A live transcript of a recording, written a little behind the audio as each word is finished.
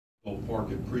Park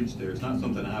and preached there. It's not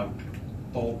something I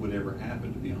thought would ever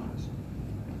happen, to be honest.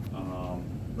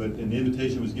 But an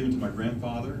invitation was given to my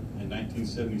grandfather in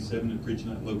 1977 to preach in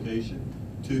that location.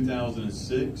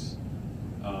 2006,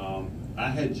 I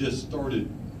had just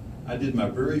started. I did my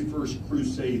very first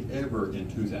crusade ever in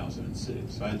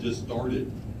 2006. I had just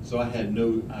started, so I had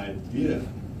no idea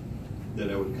that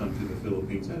I would come to the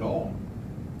Philippines at all.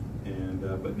 And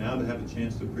but now to have a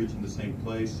chance to preach in the same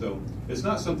place, so it's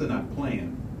not something I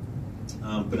planned,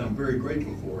 but I'm very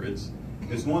grateful for it.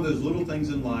 It's one of those little things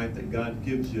in life that God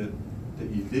gives you that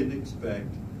you didn't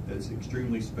expect. That's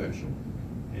extremely special.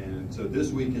 And so this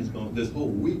whole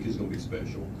week is going to be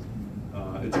special.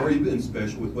 It's already been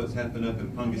special with what's happened up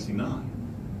in Pangasinan.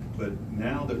 But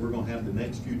now that we're going to have the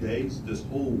next few days, this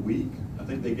whole week, I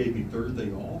think they gave me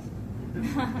Thursday off.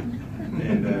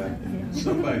 And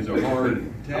somebody's a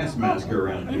hard taskmaster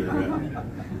around here.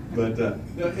 But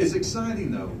it's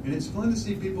exciting, though. And it's fun to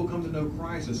see people come to know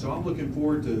Christ. And so I'm looking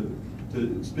forward to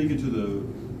speaking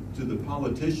to the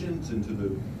politicians and to the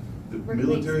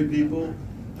military people,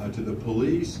 to the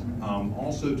police,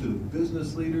 also to the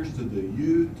business leaders, to the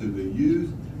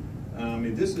youth. I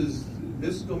mean, this is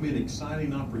going to be an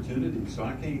exciting opportunity. So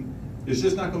it's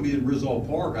just not going to be in Rizal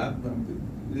Park.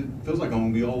 It feels like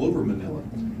I'm going to be all over Manila.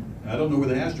 I don't know where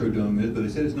the Astrodome is, but they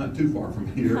said it's not too far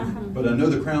from here. But I know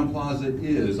the Crown Plaza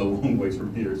is a long ways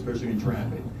from here, especially in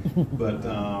traffic. But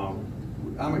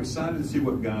I'm excited to see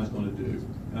what God's going to do.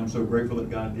 And I'm so grateful that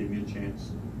God gave me a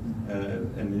chance.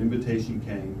 And the invitation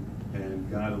came, and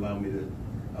God allowed me to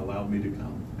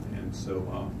come. And so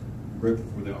I'm grateful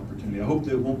for the opportunity. I hope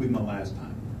that it won't be my last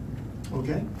time.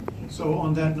 Okay. So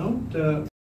on that note,